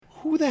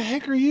Who the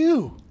heck are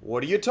you?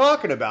 What are you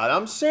talking about?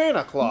 I'm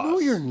Santa Claus. No,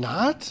 you're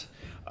not.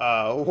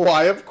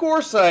 Why, of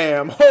course I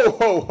am. Ho,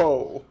 ho,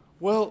 ho.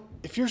 Well,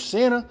 if you're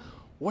Santa,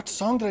 what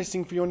song did I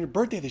sing for you on your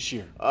birthday this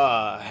year?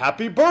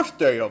 Happy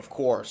birthday, of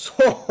course.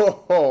 Ho,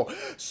 ho, ho.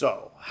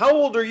 So, how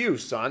old are you,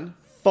 son?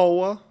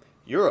 4.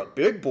 You're a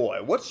big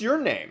boy. What's your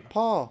name?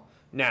 Paul.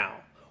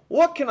 Now,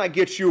 what can I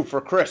get you for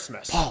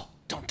Christmas? Paul,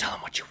 don't tell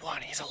him what you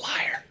want. He's a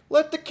liar.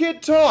 Let the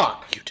kid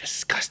talk. You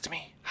disgust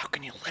me. How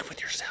can you live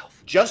with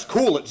yourself? Just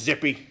cool it,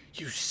 Zippy.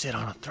 You sit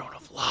on a throne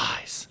of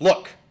lies.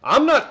 Look,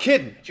 I'm not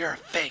kidding. You're a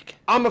fake.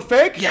 I'm a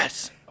fake?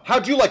 Yes.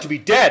 How'd you like to be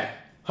dead?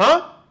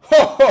 Huh?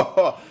 Ho, ho,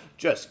 ho.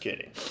 Just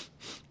kidding.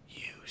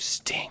 You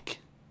stink.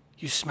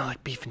 You smell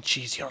like beef and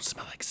cheese. You don't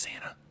smell like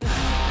Santa.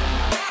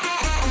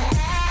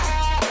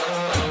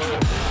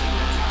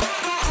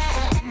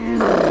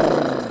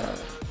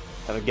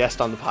 Have a guest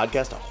on the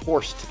podcast, a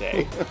horse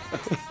today.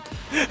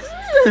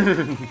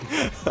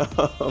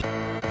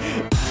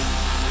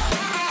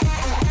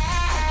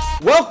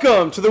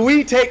 Welcome to the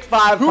We Take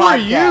 5 Who podcast. are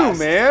you,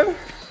 man?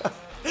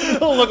 You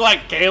don't look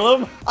like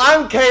Caleb.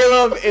 I'm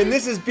Caleb, and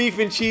this is Beef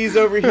and Cheese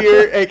over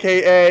here,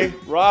 a.k.a.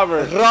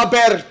 Robert.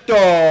 Roberto.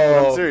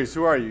 I'm serious.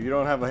 Who are you? You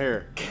don't have a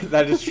hair.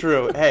 That is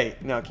true. Hey,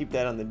 no, keep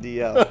that on the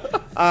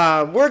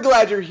DL. We're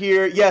glad you're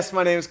here. Yes,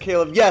 my name is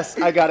Caleb. Yes,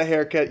 I got a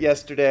haircut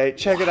yesterday.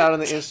 Check it out on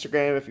the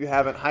Instagram if you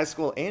haven't. High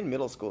school and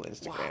middle school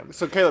Instagram. Wow.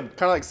 So, Caleb,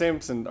 kind of like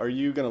Samson, are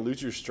you going to lose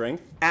your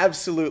strength?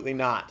 Absolutely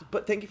not.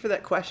 But thank you for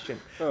that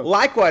question. Oh.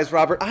 Likewise,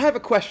 Robert, I have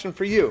a question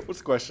for you. What's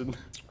the question?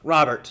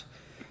 Robert,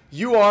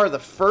 you are the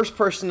first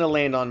person to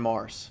land on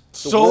Mars.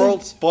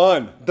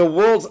 Fun. The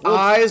world's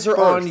eyes are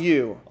first. on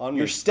you. On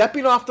You're me.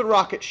 stepping off the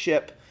rocket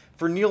ship.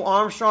 For Neil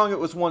Armstrong, it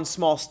was one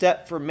small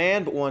step for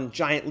man, but one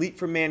giant leap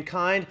for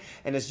mankind.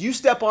 And as you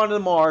step onto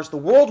Mars, the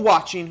world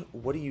watching,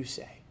 what do you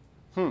say?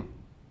 I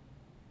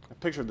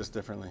pictured this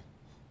differently.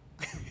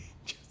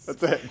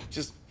 That's it.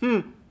 Just,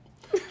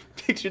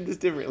 pictured this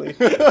differently.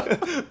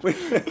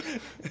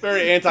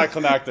 Very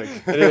anticlimactic.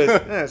 It is.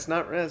 Yeah, it's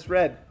not. It's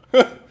red.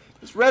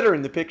 It's redder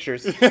in the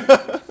pictures.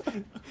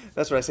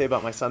 That's what I say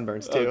about my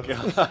sunburns too.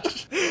 Oh,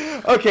 gosh.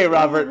 Okay,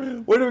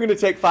 Robert. What are we going to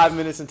take 5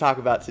 minutes and talk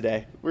about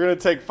today? We're going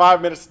to take 5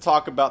 minutes to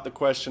talk about the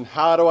question,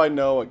 how do I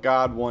know what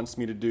God wants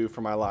me to do for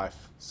my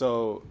life?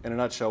 So, in a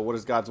nutshell, what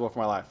is God's will for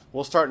my life?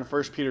 We'll start in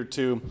 1 Peter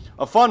 2.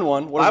 A fun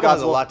one. What is Bible God's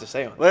has a will? lot to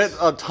say on this.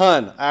 A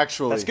ton,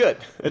 actually. That's good.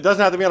 It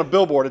doesn't have to be on a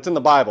billboard. It's in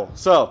the Bible.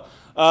 So,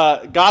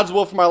 God's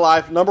will for my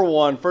life, number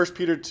 1, 1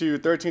 Peter 2,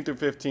 13 through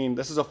 15.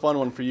 This is a fun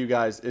one for you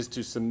guys, is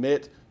to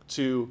submit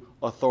to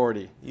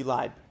authority. You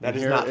lied. That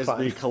is Here not is fun.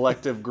 the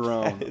collective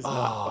groan. That is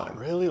not fun.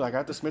 Really? Like I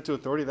have to submit to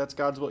authority? That's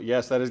God's will?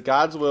 Yes, that is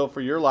God's will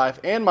for your life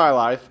and my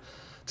life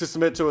to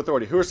submit to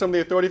authority. Who are some of the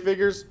authority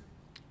figures?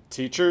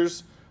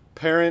 Teachers,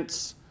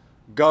 parents,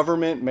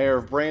 government, Mayor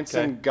of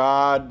Branson, Okay.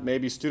 God,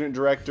 maybe student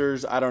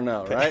directors. I don't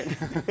know, right?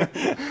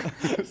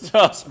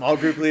 Small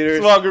group leaders.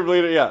 Small group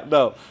leader, yeah,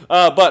 no.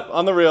 But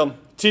on the real,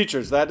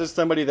 teachers, that is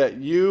somebody that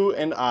you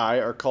and I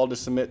are called to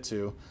submit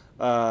to.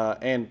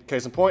 And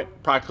case in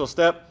point, practical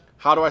step,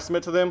 how do I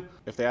submit to them?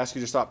 If they ask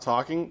you to stop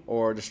talking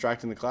or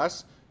distracting the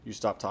class, you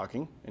stop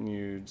talking and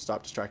you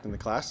stop distracting the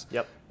class.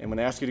 Yep. And when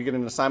they ask you to get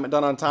an assignment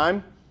done on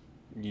time,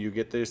 you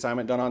get the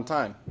assignment done on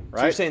time,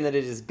 right? So you're saying that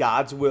it is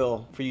God's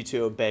will for you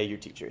to obey your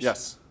teachers.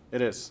 Yes,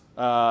 it is.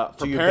 For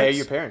So you parents, obey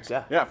your parents,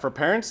 yeah. Yeah, for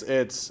parents,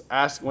 it's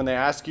when they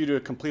ask you to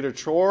complete a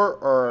chore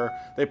or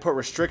they put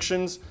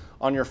restrictions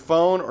on your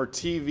phone or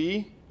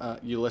TV,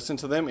 you listen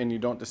to them and you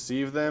don't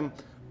deceive them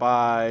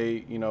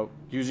by,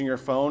 using your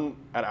phone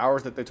at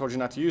hours that they told you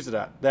not to use it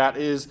at. That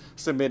is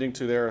submitting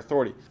to their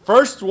authority.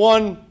 First,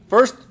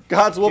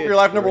 God's will for your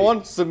life, number Good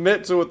 1,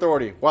 submit to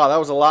authority. Wow, that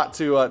was a lot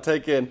to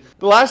take in.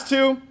 The last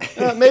two,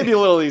 maybe a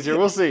little easier.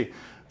 We'll see.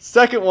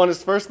 Second one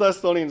is 1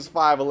 Thessalonians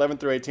 5, 11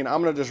 through 18.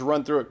 I'm going to just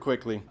run through it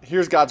quickly.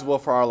 Here's God's will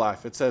for our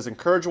life. It says,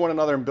 encourage one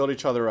another and build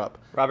each other up.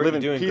 Robert, Live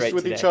you're in doing peace great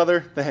with today. each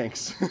other.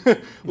 Thanks.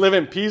 Live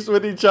in peace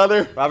with each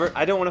other. Robert,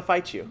 I don't want to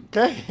fight you.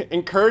 Okay.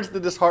 Encourage the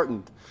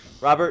disheartened.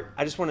 Robert,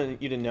 I just wanted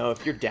you to know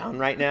if you're down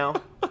right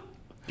now,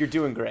 you're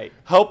doing great.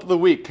 Help the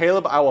weak.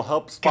 Caleb, I will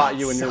help spot God,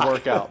 you in your suck.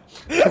 workout.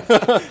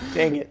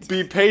 Dang it.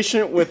 Be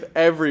patient with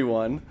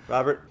everyone.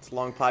 Robert, it's a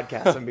long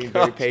podcast. I'm being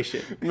very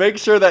patient. Make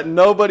sure that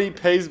nobody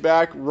pays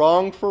back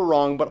wrong for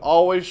wrong, but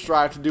always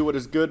strive to do what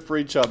is good for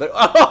each other.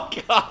 Oh,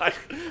 God.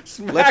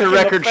 Smack Let the in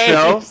record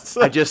show, face.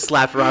 I just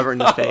slapped Robert in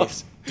the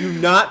face. Do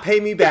not pay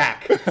me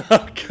back.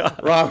 Oh, God.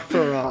 Wrong for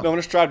No, wrong. I'm going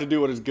to strive to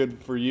do what is good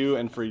for you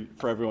and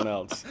for everyone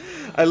else.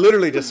 I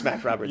literally just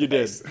smacked Robert in You the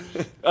did.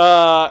 face.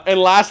 And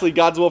lastly,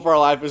 God's will for our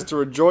life is to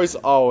rejoice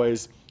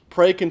always,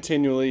 pray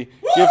continually,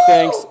 give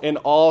thanks in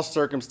all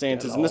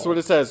circumstances. And this is what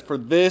it says, for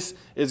this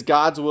is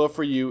God's will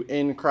for you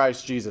in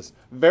Christ Jesus.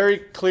 Very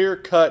clear,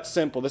 cut,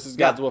 simple. This is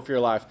God's Yeah. will for your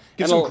life.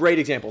 Give And some the- great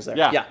examples there.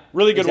 Yeah,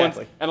 really good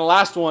exactly. ones. And the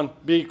last one,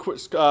 be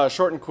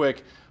short and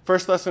quick.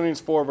 1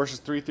 Thessalonians 4, verses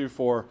 3 through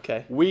 4.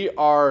 Okay. We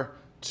are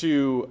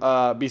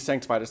to be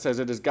sanctified. It says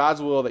it is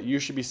God's will that you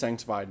should be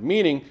sanctified,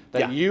 meaning that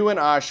Yeah. you and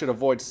I should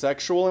avoid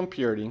sexual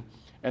impurity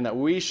and that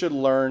we should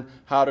learn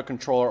how to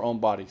control our own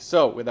body.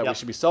 So that we Yep.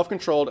 should be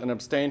self-controlled and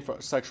abstain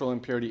from sexual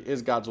impurity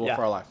is God's will Yeah.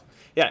 for our life.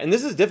 Yeah, and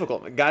this is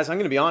difficult. Guys, I'm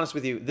going to be honest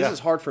with you. This Yeah. is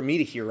hard for me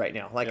to hear right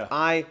now. Like, Yeah.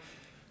 I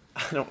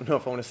don't know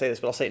if I want to say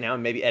this, but I'll say it now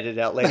and maybe edit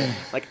it out later.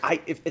 Like,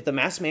 if the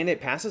mask mandate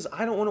passes,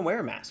 I don't want to wear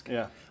a mask.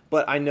 Yeah.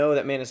 But I know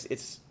that, man,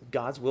 it's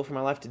God's will for my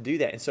life to do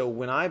that. And so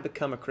when I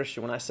become a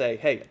Christian, when I say,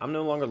 hey, I'm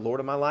no longer Lord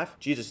of my life,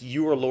 Jesus,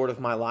 you are Lord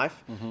of my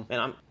life,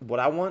 and what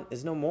I want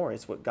is no more.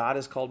 It's what God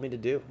has called me to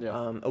do. Yeah.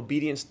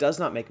 Obedience does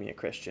not make me a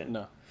Christian.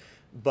 No.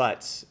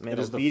 But, man, It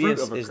is the fruit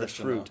obedience of a is the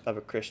Christian, fruit though. of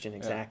a Christian,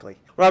 exactly.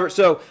 Robert,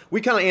 so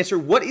we kind of answered,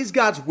 what is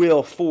God's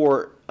will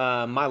for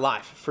my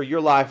life, for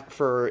your life,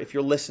 for if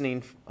you're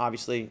listening,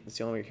 obviously, that's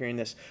the only way you're hearing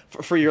this,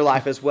 for your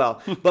life as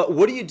well. But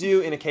what do you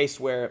do in a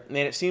case where,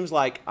 man, it seems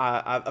like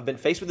I've been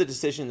faced with a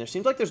decision, there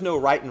seems like there's no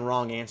right and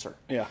wrong answer.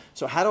 Yeah.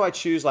 So how do I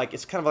choose, like,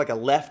 it's kind of like a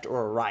left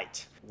or a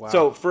right? Wow.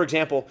 So, for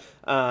example,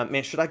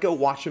 man, should I go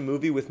watch a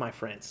movie with my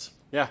friends?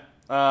 Yeah.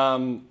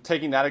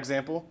 Taking that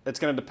example, it's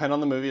going to depend on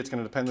the movie. It's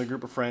going to depend on the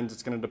group of friends.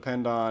 It's going to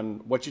depend on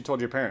what you told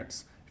your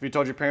parents. If you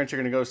told your parents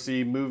you're going to go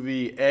see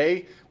movie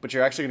A, but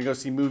you're actually going to go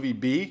see movie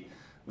B,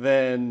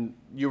 then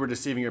you were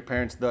deceiving your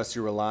parents, thus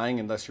you were lying,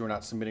 and thus you were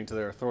not submitting to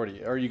their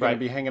authority. Or are you going Right. to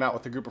be hanging out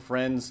with a group of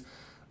friends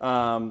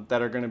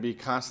that are going to be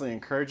constantly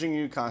encouraging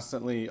you,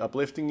 constantly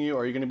uplifting you?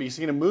 Or are you going to be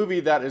seeing a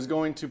movie that is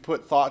going to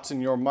put thoughts in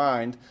your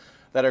mind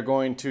that are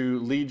going to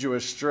lead you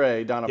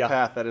astray down a Yeah.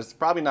 path that is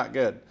probably not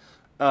good?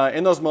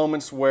 In those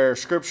moments where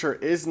Scripture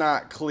is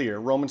not clear,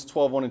 Romans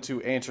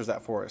 12:1-2 answers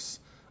that for us.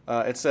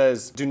 It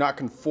says, do not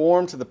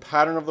conform to the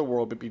pattern of the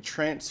world, but be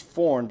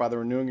transformed by the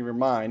renewing of your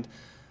mind,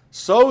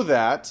 so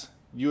that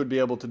you would be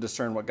able to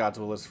discern what God's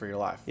will is for your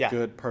life. Yeah.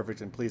 Good, perfect,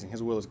 and pleasing.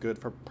 His will is good,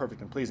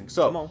 perfect, and pleasing.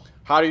 Come on. So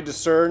how do you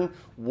discern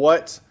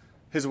what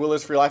His will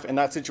is for your life in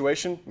that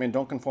situation? I mean,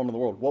 don't conform to the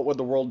world. What would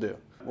the world do?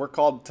 We're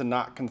called to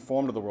not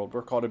conform to the world.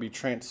 We're called to be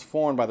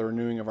transformed by the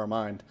renewing of our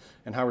mind.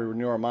 And how we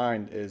renew our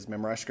mind is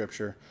memorize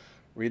Scripture,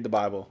 read the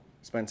Bible,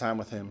 spend time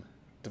with Him,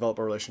 develop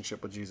a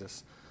relationship with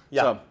Jesus.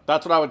 Yeah. So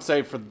that's what I would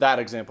say for that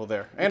example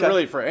there. And Okay.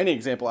 really for any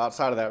example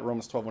outside of that,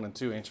 Romans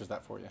 12:1-2 answers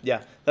that for you.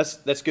 Yeah,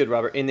 that's good,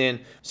 Robert. And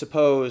then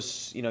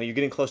suppose, you're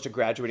getting close to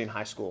graduating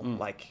high school.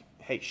 Like,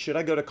 hey, should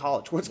I go to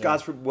college? What's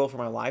God's will for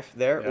my life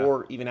there? Yeah.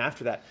 Or even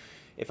after that,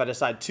 if I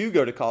decide to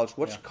go to college,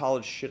 which Yeah.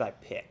 college should I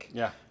pick?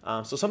 Yeah.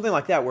 So something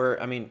like that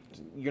where, I mean,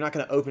 you're not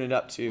going to open it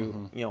up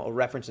to, a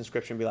reference in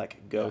Scripture and be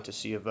like, go to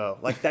C of O.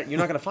 Like that, you're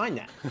not going to find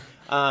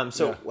that.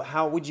 So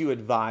how would you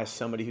advise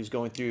somebody who's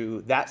going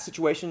through that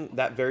situation,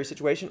 that very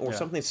situation, or Yeah.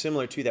 something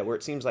similar to that where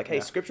it seems like, hey,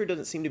 Yeah. Scripture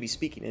doesn't seem to be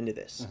speaking into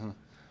this?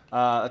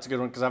 That's a good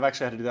one because I've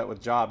actually had to do that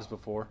with jobs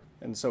before.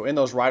 And so in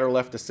those right or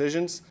left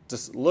decisions,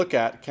 just look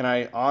at, can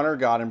I honor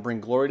God and bring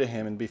glory to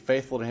Him and be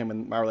faithful to Him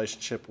in my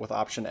relationship with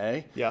option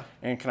A? Yeah.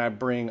 And can I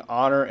bring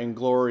honor and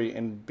glory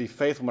and be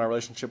faithful in my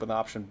relationship with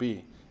option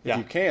B? If Yeah.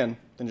 you can,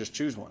 then just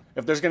choose one.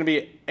 If there's going to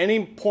be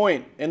any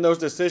point in those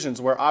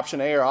decisions where option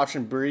A or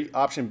option B,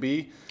 Option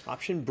B.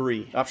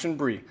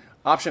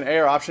 option A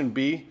or option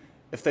B,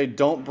 if they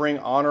don't bring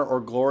honor or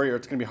glory, or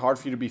it's going to be hard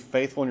for you to be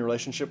faithful in your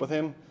relationship with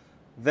Him,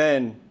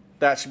 then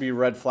that should be a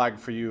red flag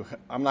for you.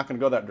 I'm not going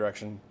to go that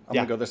direction. I'm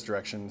Yeah. going to go this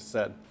direction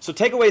instead. So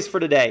takeaways for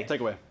today.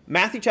 Takeaway.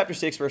 Matthew chapter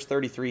 6, verse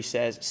 33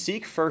 says,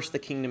 seek first the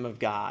kingdom of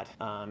God.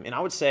 And I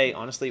would say,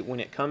 honestly, when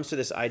it comes to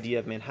this idea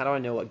of, man, how do I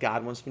know what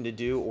God wants me to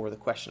do? Or the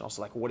question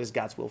also, like, what is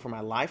God's will for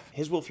my life?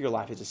 His will for your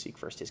life is to seek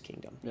first His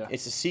kingdom. Yeah.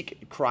 It's to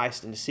seek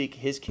Christ and to seek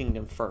His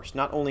kingdom first,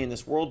 not only in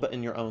this world, but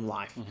in your own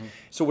life.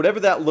 So whatever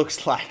that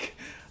looks like,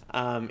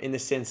 in the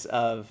sense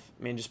of,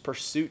 man, just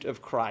pursuit of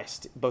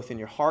Christ, both in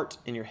your heart,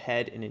 in your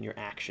head, and in your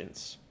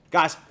actions.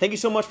 Guys, thank you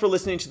so much for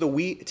listening to the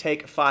We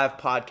Take 5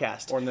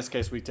 podcast. Or in this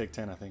case, we take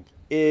 10, I think.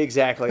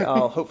 Exactly.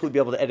 I'll hopefully be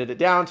able to edit it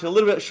down to a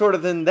little bit shorter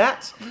than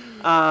that.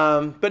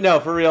 But no,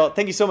 for real,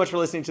 thank you so much for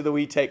listening to the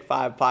We Take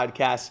 5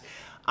 podcast.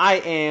 I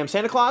am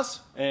Santa Claus.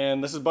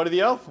 And this is Buddy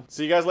the Elf.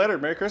 See you guys later.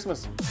 Merry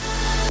Christmas.